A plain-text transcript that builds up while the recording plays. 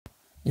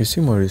You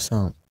see Maurice,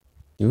 the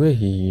way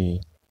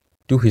he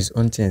do his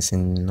own things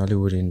in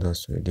Nollywood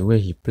industry, the way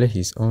he play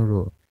his own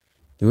role,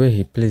 the way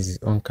he plays his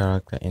own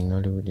character in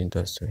Nollywood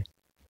industry,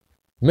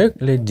 make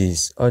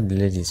ladies, all the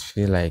ladies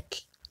feel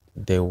like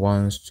they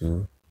want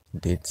to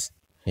date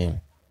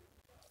him.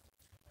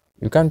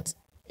 You can't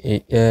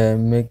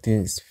make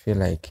this feel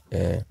like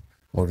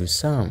Maurice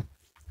Sam,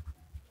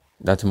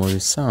 that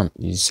Maurice Sam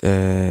is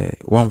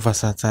one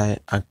versatile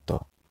actor,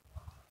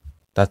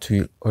 that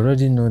we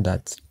already know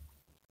that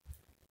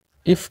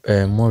if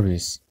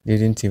Maurice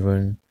didn't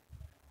even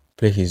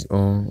play his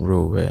own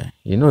role where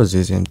he knows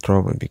he's in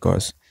trouble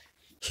because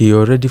he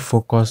already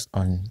focused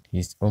on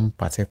his own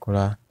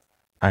particular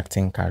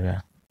acting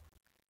career.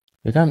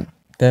 You can't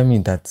tell me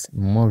that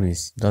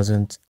Maurice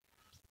doesn't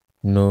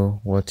know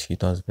what he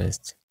does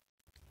best.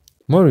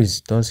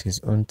 Maurice does his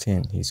own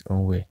thing his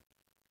own way.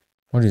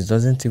 Maurice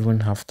doesn't even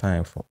have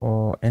time for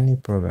or any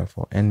problem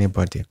for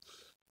anybody.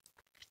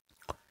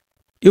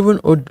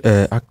 Even old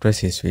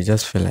actresses we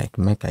just feel like,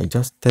 make I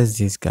just test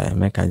this guy,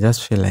 make I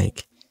just feel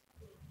like,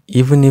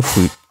 even if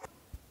we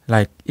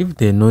like, if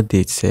they know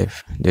they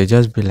safe, they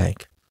just be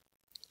like,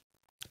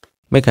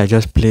 make I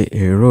just play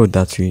a role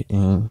that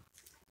will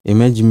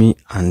image me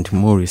and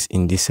Maurice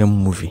in the same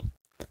movie.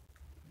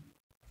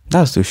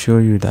 That's to show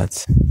you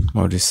that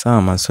Maurice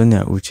Sam and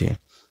Sonia Uche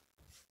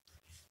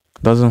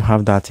doesn't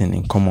have that thing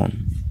in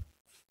common.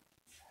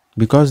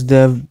 Because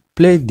they've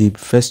played the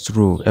first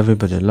role,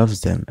 everybody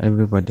loves them,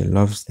 everybody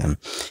loves them.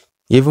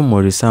 Even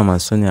Maurice Sam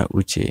and Sonia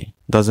Uche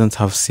doesn't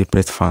have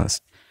separate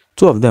fans.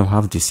 Two of them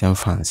have the same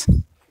fans.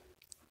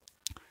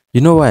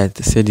 You know why I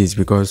say this?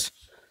 Because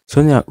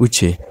Sonia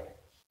Uche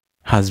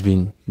has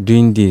been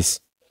doing this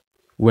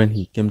when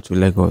he came to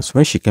Lagos,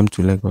 when she came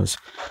to Lagos.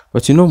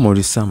 But you know,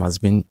 Maurice Sam has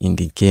been in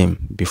the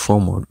game before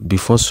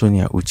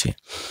Sonia Uche.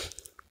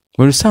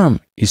 Maurice Sam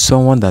is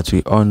someone that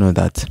we all know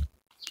that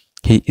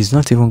he is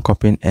not even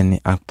copying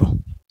any actor.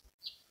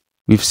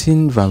 We've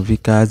seen Van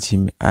Vika,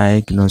 Jimmy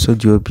Ike, Nonso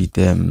Diobi,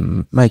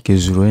 them, Mike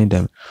Ezuro,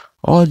 them,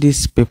 all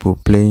these people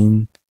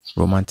playing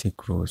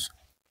romantic roles.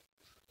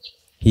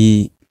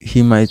 They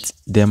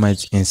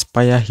might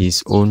inspire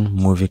his own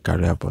movie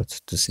career, but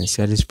to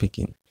sincerely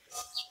speaking,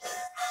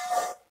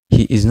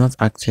 he is not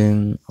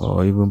acting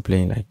or even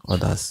playing like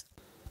others.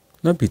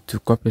 Not be to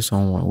copy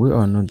someone. We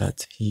all know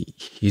that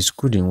he's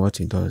good in what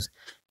he does.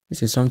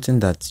 This is something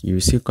that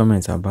you see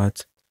comments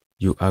about.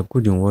 You are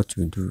good in what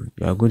you do.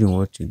 You are good in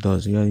what you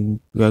do.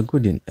 You are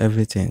good in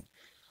everything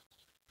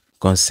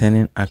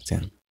concerning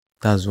acting.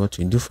 That's what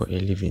you do for a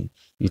living.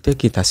 You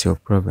take it as your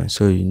problem,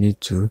 so you need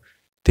to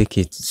take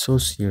it so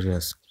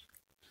serious.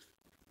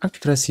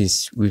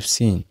 Actresses we've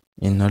seen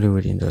in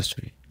Nollywood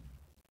industry,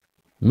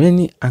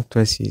 many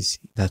actresses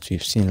that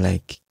we've seen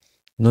like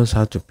knows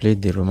how to play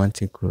the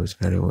romantic roles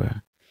very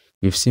well.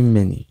 We've seen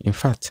many. In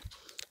fact,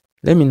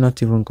 let me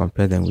not even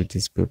compare them with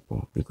these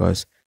people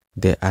because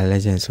they are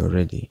legends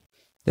already.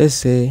 Let's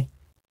say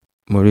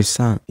Maurice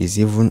Sam is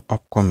even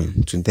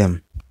upcoming to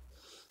them.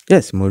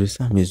 Yes, Maurice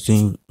Sam is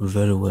doing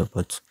very well,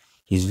 but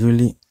he's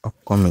really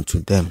upcoming to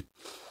them.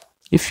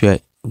 If you are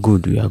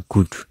good, you are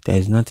good. There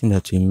is nothing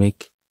that will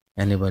make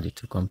anybody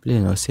to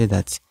complain or say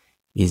that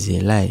is a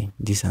lie,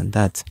 this and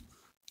that.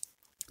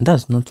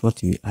 That's not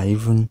what we are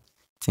even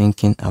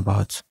thinking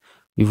about.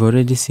 We've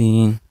already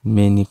seen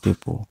many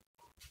people,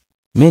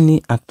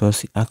 many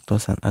actors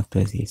and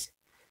actresses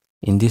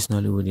in this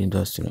Nollywood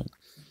industry.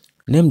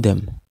 Name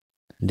them.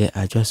 There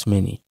are just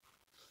many.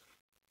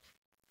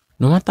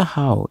 No matter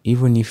how,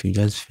 even if you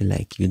just feel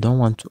like you don't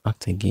want to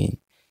act again,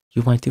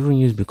 you might even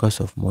use because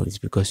of Maurice,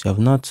 because you have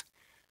not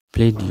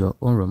played your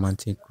own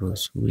romantic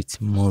roles with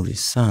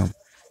Maurice Sam.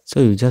 So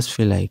you just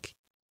feel like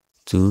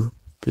to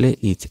play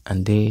it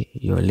and they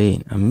your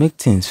lane and make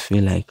things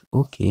feel like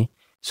okay,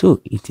 so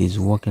it is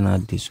working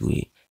out this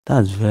way.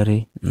 That's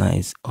very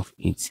nice of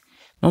it.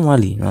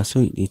 Normally, na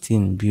so the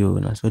thing be,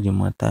 na so the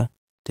matter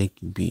take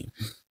be.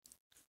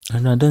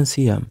 And I don't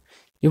see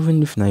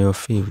even if na your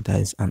fave that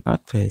is an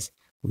actress,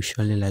 we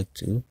surely like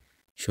to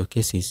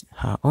showcase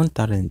her own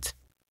talent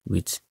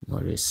with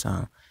Maurice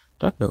Sam.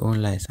 Drop your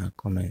own likes and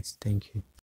comments. Thank you.